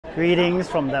Greetings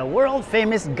from the world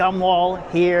famous gum wall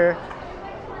here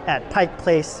at Pike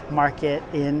Place Market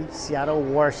in Seattle,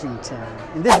 Washington.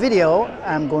 In this video,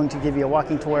 I'm going to give you a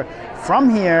walking tour from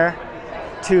here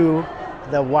to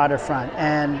the waterfront.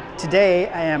 And today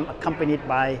I am accompanied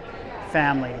by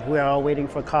family. We are all waiting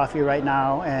for coffee right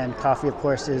now, and coffee of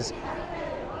course is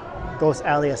Ghost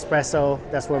Alley Espresso.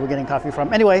 That's where we're getting coffee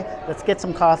from. Anyway, let's get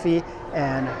some coffee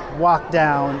and walk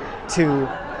down to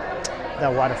the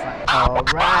waterfront. All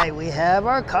right, we have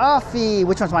our coffee.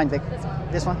 Which one's mine, Vic?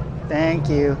 This one. Thank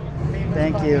you.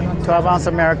 Thank you. 12-ounce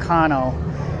Americano.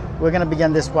 We're gonna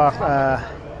begin this walk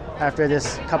after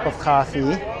this cup of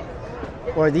coffee,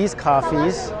 or these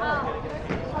coffees.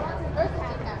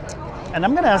 And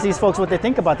I'm gonna ask these folks what they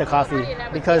think about the coffee,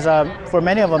 because for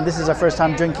many of them, this is their first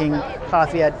time drinking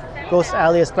coffee at Ghost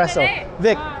Alley Espresso.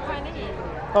 Vic,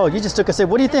 oh, you just took a sip.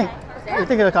 What do you think? What do you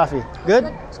think of the coffee? Good?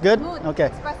 It's good?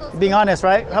 Okay. Being honest,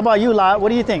 right? How about you, La? What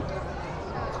do you think?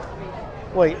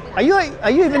 Wait, are you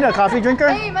even a coffee drinker?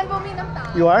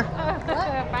 You are?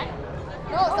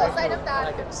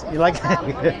 You like it?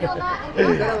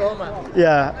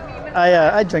 Yeah,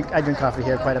 I drink coffee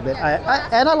here quite a bit.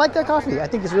 And I like that coffee. I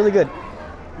think it's really good.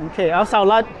 Okay, I'll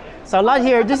Saulat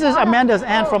here. This is Amanda's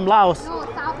aunt from Laos.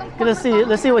 Let's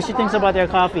see what she thinks about their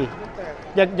coffee.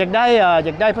 อยาก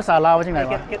ได้ภาษาลาวว่าจังไง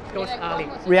วะ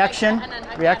reaction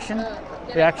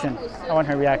I want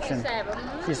her reaction.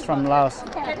 She's from Laos.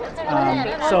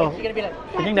 So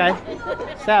เป็นจังได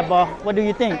แซ่บบ่ What do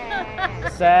you think?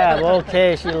 แซ่บ Okay,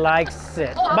 she likes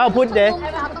it. Bao Put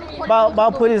Bao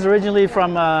Put is originally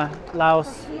from Laos,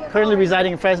 currently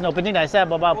residing in Fresno. เป็นจังไดแซ่บ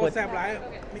บ่ Bao Put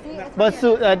บ่สุ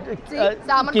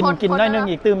กินน้อยนึง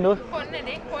อีกตื้มดู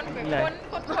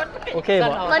โอเค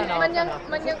บ่มันยัง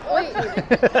โอ้ย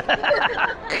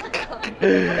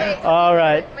All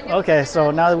right. Okay, so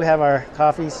now that we have our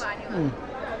coffees.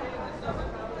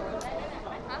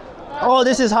 Oh,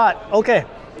 this is hot. Okay.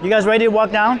 You guys ready to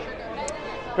walk down?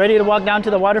 Ready to walk down to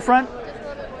the waterfront?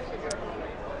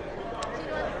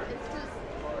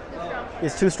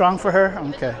 It's too strong for her?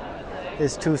 Okay.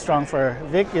 It's too strong for her.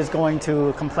 Vic is going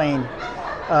to complain.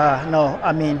 No,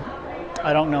 I mean,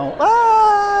 I don't know.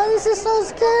 Ah, this is so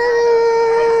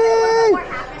scary.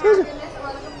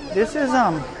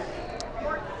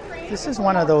 This is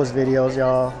one of those videos,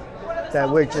 y'all, that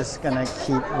we're just gonna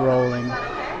keep rolling.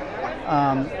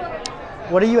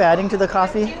 What are you adding to the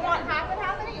coffee? Do you want half and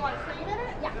half in it? You want cream in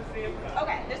it? Yeah.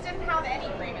 Okay, this didn't have any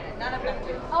cream in it. None of them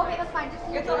do. Okay, that's fine.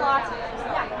 It's a latte.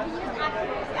 Yeah, can you just add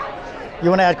cream? Yeah. You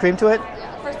want to add cream to it?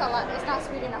 Yeah, first a lot. It's not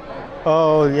sweet enough.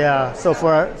 Oh yeah. So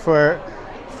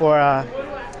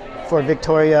for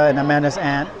Victoria and Amanda's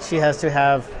aunt, she has to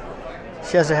have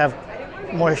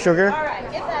more sugar. All right,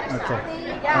 give that a shot. Okay.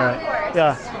 Yeah, All right.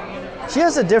 Yeah. She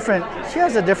has a different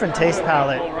taste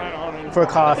palette for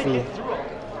coffee.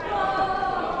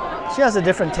 She has a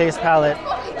different taste palette.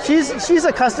 She's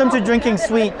accustomed to drinking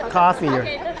sweet coffee.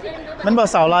 มันบ่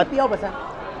สาวรัด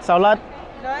สาวรัด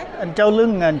เจ้าลึ่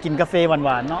งเงินกินกาแฟหว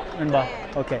านๆเนาะมันบ่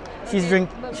Okay.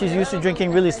 She's used to drinking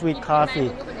really sweet coffee.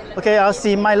 Okay, I'll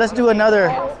see. Let's do another.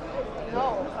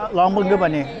 ลองมึงดูบั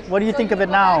ดนี้ What do you think of it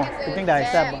now? เป็นจังได๋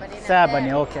แซ่บบัด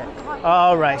นี้ Okay.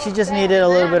 All right. She just needed a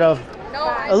little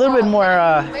bit more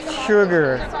sugar.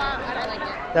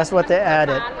 That's what they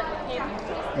added.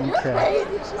 Okay.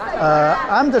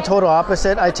 I'm the total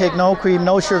opposite. I take no cream,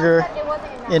 no sugar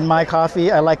in my coffee.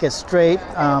 I like it straight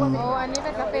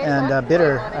and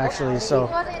bitter, actually. So,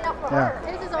 yeah.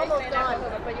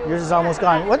 Yours is almost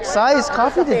gone. What size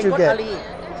coffee did you get?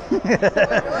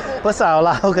 ภาษาล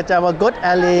าวก็จะว่า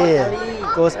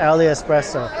Ghost Alley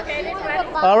Espresso.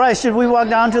 All right, should we walk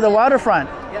down to the waterfront?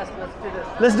 Yes,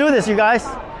 Let's do this, you guys.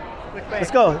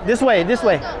 Let's go. This way.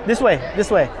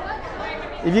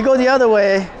 If you go the other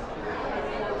way,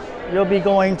 you'll be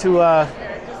going to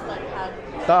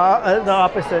the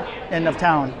opposite end of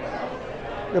town.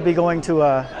 You'll be going to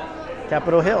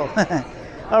Capitol Hill.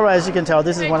 All right, as you can tell,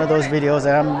 this is one of those videos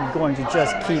that I'm going to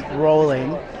just keep rolling.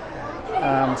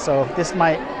 So this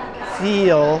might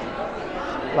feel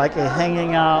like a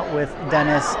hanging out with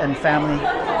Dennis and family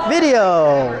video.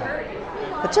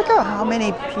 But check out how many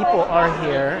people are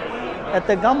here at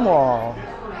the gum wall.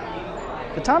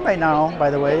 The time right now, by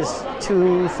the way, is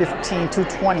 2:15,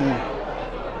 2:20.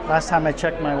 Last time I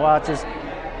checked my watch is...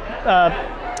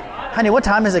 honey, what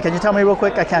time is it? Can you tell me real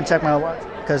quick? I can't check my watch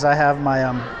because I have my...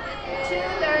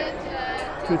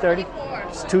 2:30?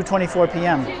 It's 2:24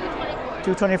 p.m.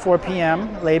 2:24 p.m.,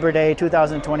 Labor Day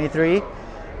 2023.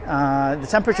 The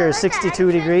temperature is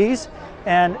 62 degrees.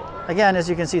 And again, as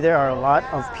you can see, there are a lot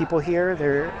of people here.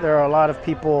 There are a lot of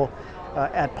people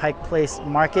at Pike Place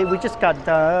Market. We just got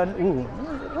done. Ooh,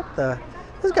 what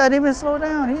the This guy didn't even slow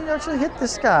down. He actually hit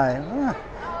this guy.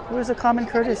 Where's the common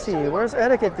courtesy? Where's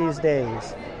etiquette these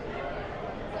days?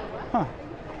 Huh.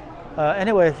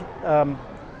 Anyway,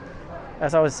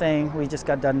 as I was saying, we just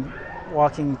got done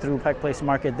walking through Pike Place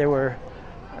Market. There were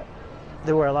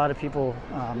a lot of people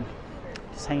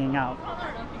just hanging out,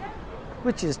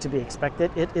 which is to be expected.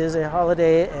 It is a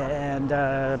holiday, and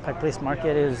Pike Place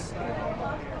Market is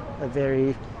a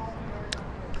very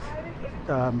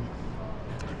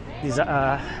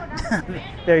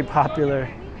very popular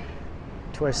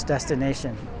tourist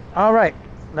destination. All right,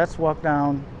 let's walk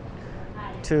down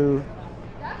to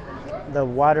the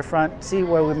waterfront, see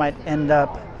where we might end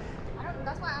up.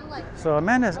 So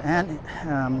Amanda's aunt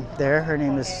there, her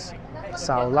name is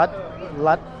Sao Lat.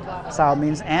 Sao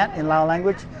means aunt in Lao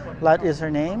language. Lat is her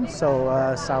name,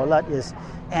 so Sao Lat is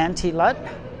Auntie Lat.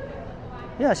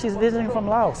 Yeah, she's visiting from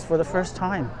Laos for the first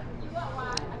time,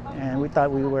 and we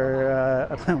thought we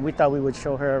would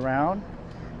show her around.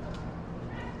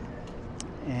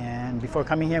 And before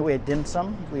coming here, we had dim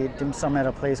sum. We had dim sum at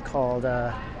a place called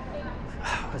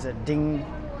was it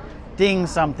Ding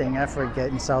something, I forget,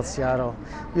 in South Seattle.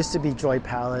 Used to be Joy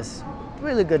Palace.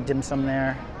 Really good dim sum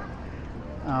there.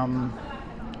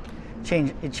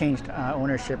 It changed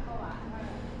ownership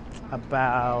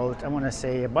about, I want to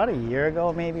say, about a year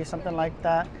ago, maybe, something like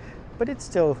that. But it's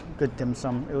still good dim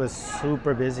sum. It was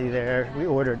super busy there. We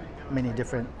ordered many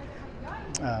different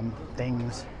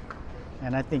things,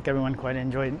 and I think everyone quite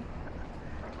enjoyed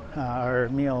our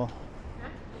meal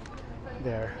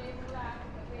there.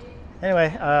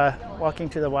 Anyway, walking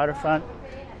to the waterfront.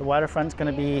 The waterfront's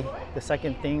going to be the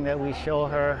second thing that we show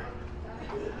her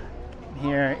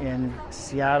here in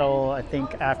Seattle. I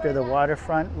think after the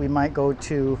waterfront, we might go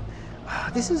to.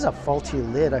 This is a faulty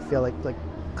lid. I feel like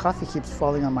coffee keeps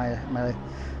falling on my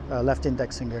left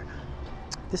index finger.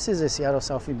 This is a Seattle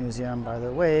Selfie Museum, by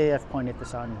the way. I've pointed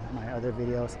this out in my other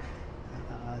videos.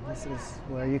 This is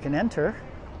where you can enter.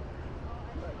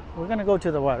 We're going to go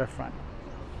to the waterfront,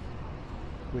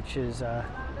 which is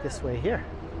this way here.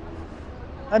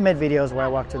 I made videos where I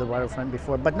walked to the waterfront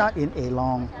before, but not in a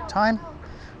long time.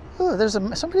 Oh, there's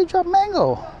somebody dropped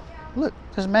mango. Look,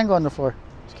 there's mango on the floor.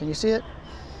 Can you see it?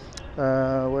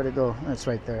 Where'd it go? It's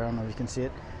right there. I don't know if you can see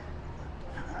it.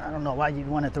 I don't know why you'd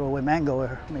want to throw away mango,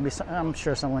 or maybe I'm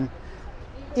sure someone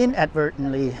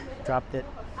inadvertently dropped it.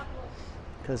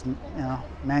 Because, you know,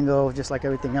 mango, just like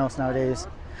everything else nowadays,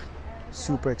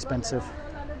 super expensive.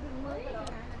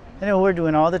 Anyway, we're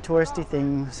doing all the touristy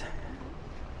things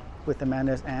with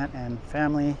Amanda's aunt and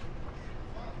family.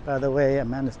 By the way,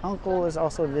 Amanda's uncle is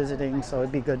also visiting, so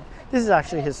it'd be good. This is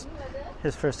actually his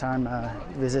first time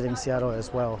visiting Seattle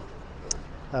as well.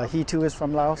 He too is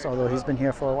from Laos, although he's been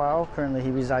here for a while. Currently he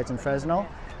resides in Fresno,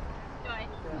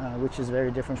 which is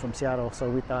very different from Seattle, so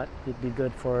we thought it'd be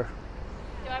good for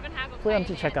him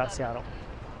to check out Seattle.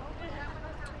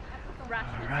 All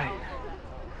right.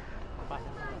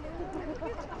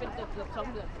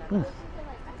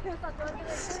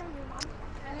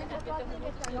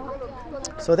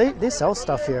 So they sell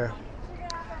stuff here.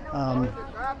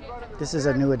 This is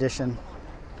a new addition.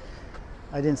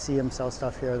 I didn't see them sell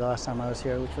stuff here the last time I was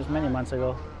here, which was many months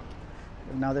ago.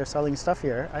 Now they're selling stuff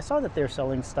here. I saw that they're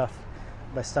selling stuff.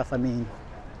 By stuff I mean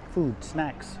food,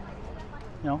 snacks,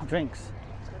 you know, drinks.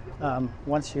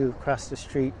 Once you cross the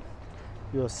street,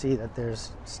 you'll see that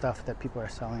there's stuff that people are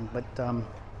selling. But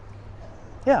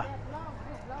yeah,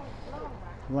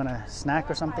 you want a snack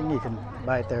or something, you can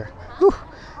buy it there. Whew.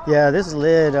 Yeah, this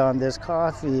lid on this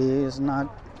coffee is not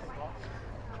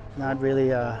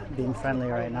really being friendly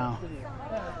right now.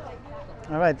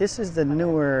 All right, this is the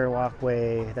newer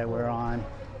walkway that we're on.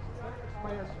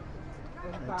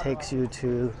 It takes you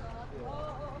to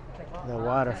the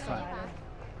waterfront.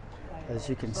 As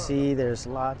you can see, there's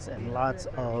lots and lots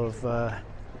of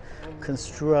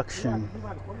construction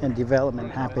and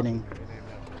development happening.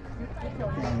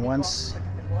 And once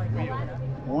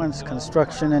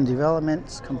construction and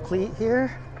development's complete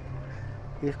here,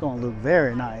 it's going to look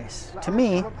very nice. To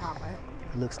me,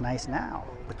 it looks nice now,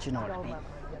 but you know what I mean.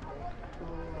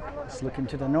 Just looking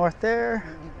to the north there,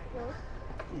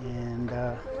 and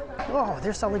oh,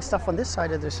 they're selling stuff on this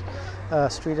side of this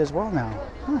street as well now.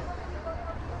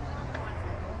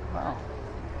 Wow.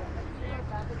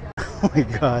 Oh my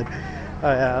God.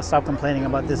 I'll stop complaining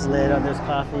about this lid on this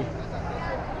coffee.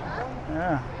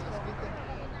 Yeah.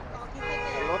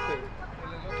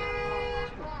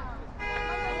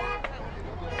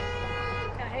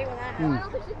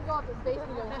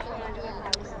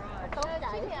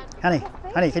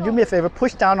 Honey, can you do me a favor?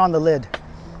 Push down on the lid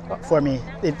for me.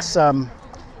 It's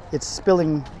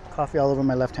spilling coffee all over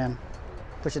my left hand.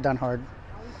 Push it down hard.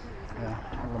 Yeah,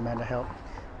 I'll Amanda help.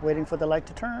 waiting for the light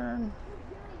to turn.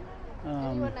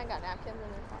 And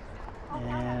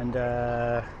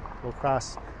we'll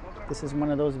cross. This is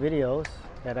one of those videos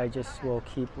that I just will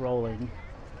keep rolling.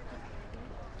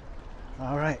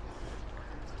 All right.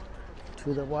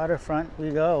 To the waterfront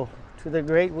we go. To the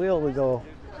Great Wheel we go.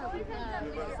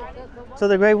 So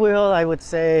the Great Wheel, I would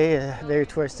say, a very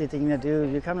touristy thing to do.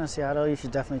 If you come to Seattle, you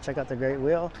should definitely check out the Great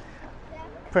Wheel.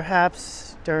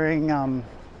 Perhaps during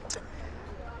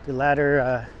the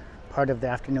latter part of the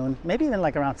afternoon, maybe even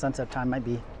like around sunset time might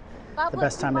be the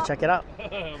best time to check it out.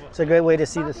 It's a great way to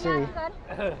see the city.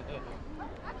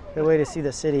 Great way to see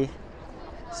the city.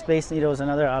 Space Needle is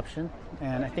another option,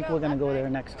 and I think we're gonna go there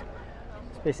next.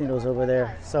 Space Needle's over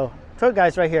there. So tour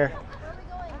guide's right here.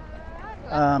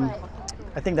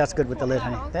 I think that's good with the lid,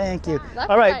 honey. Thank you.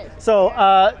 All right, so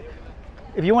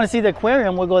if you want to see the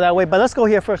aquarium, we'll go that way. But let's go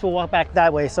here first. We'll walk back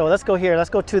that way. So let's go here. Let's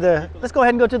go ahead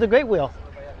and go to the Great Wheel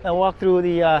and walk through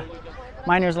the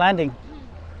Miners Landing.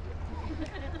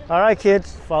 All right,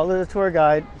 kids, follow the tour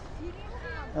guide.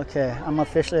 Okay, I'm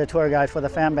officially a tour guide for the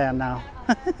fan band now.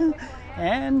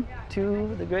 And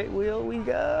to the Great Wheel we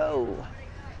go.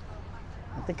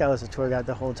 I think I was a tour guide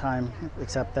the whole time,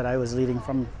 except that I was leading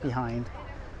from behind.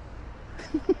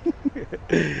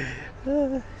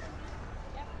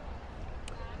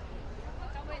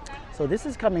 So this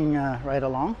is coming right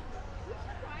along.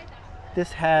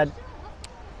 This had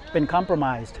been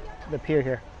compromised, the pier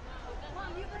here,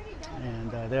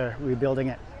 and they're rebuilding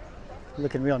it,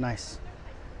 looking real nice.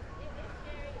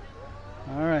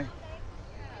 All right.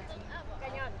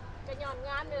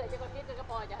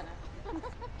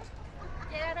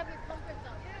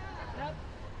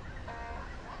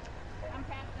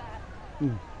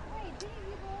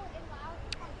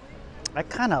 I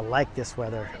kind of like this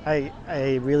weather.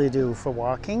 I really do for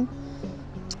walking.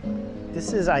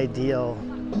 This is ideal.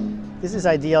 This is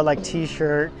ideal, like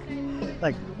t-shirt,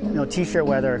 like t-shirt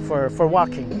weather for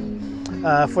walking.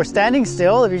 For standing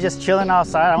still, if you're just chilling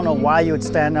outside, I don't know why you would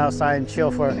stand outside and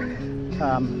chill for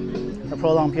a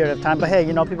prolonged period of time. But hey,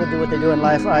 people do what they do in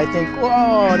life. I think,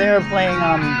 whoa, they were playing,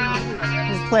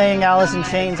 he's playing Alice in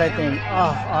Chains, I think.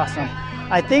 Oh, awesome.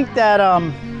 I think that, I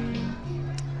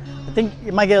think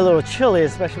it might get a little chilly,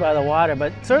 especially by the water,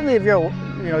 but certainly if you're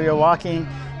walking,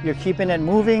 you're keeping it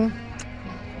moving,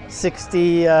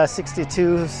 60,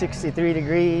 62, 63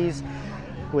 degrees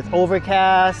with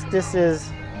overcast. This is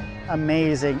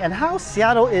amazing. And how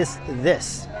Seattle is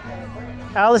this?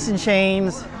 Alice in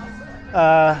Chains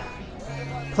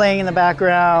playing in the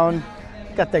background,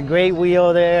 got the Great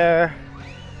Wheel there,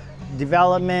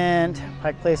 development,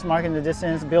 Pike Place Market in the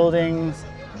distance, buildings,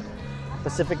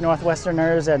 Pacific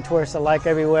Northwesterners and tourists alike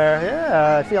everywhere.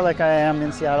 Yeah, I feel like I am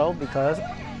in Seattle because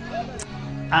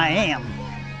I am.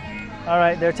 All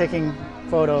right, they're taking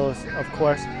photos, of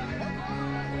course.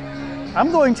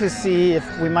 I'm going to see if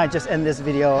we might just end this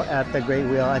video at the Great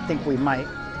Wheel. I think we might.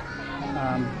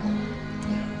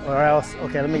 Or else,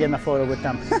 okay, let me get in a photo with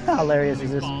them. How hilarious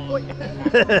is this?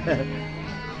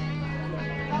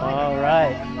 All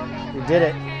right, we did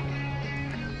it.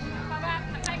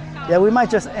 Yeah, we might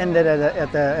just end it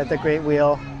at the Great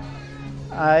Wheel.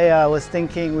 I was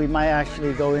thinking we might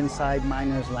actually go inside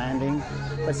Miners Landing,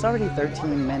 but it's already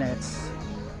 13 minutes.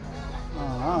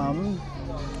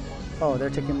 Oh, they're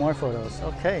taking more photos.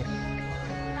 Okay.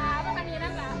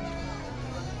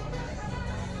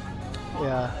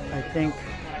 Yeah, I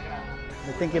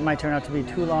think it might turn out to be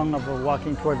too long of a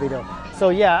walking tour video. So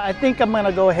yeah, I think I'm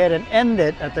gonna go ahead and end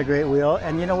it at the Great Wheel.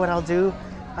 And you know what I'll do?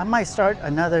 I might start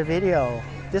another video.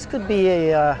 This could be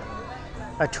a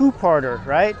two-parter,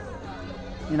 right?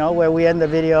 Where we end the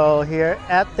video here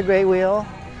at the Great Wheel,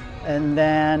 and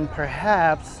then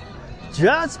perhaps,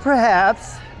 just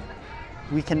perhaps,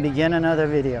 we can begin another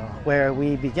video where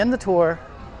we begin the tour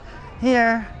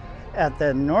here at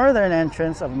the northern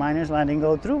entrance of Miners Landing,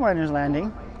 go through Miners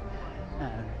Landing,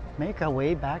 and make our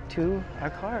way back to our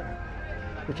car,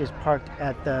 which is parked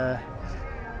at the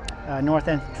north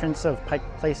entrance of Pike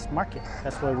Place Market.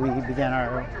 That's where we began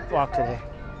our walk today.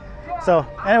 So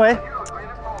anyway,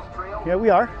 here we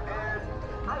are,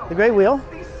 the Great Wheel.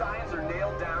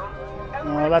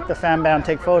 I'll let the fan band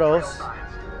take photos,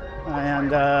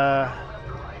 and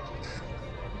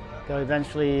they'll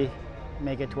eventually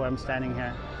make it to where I'm standing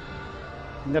here.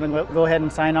 I'm gonna go ahead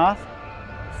and sign off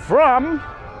from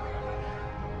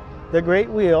the Great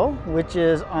Wheel, which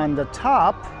is on the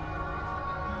top,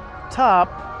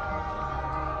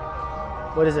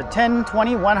 what is it, 10,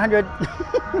 20, 100,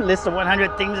 list of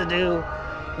 100 things to do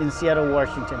in Seattle,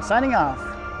 Washington. Signing off.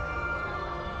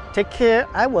 Take care.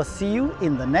 I will see you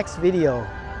in the next video.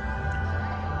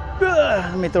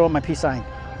 Let me throw up my peace sign.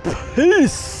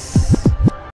 Peace.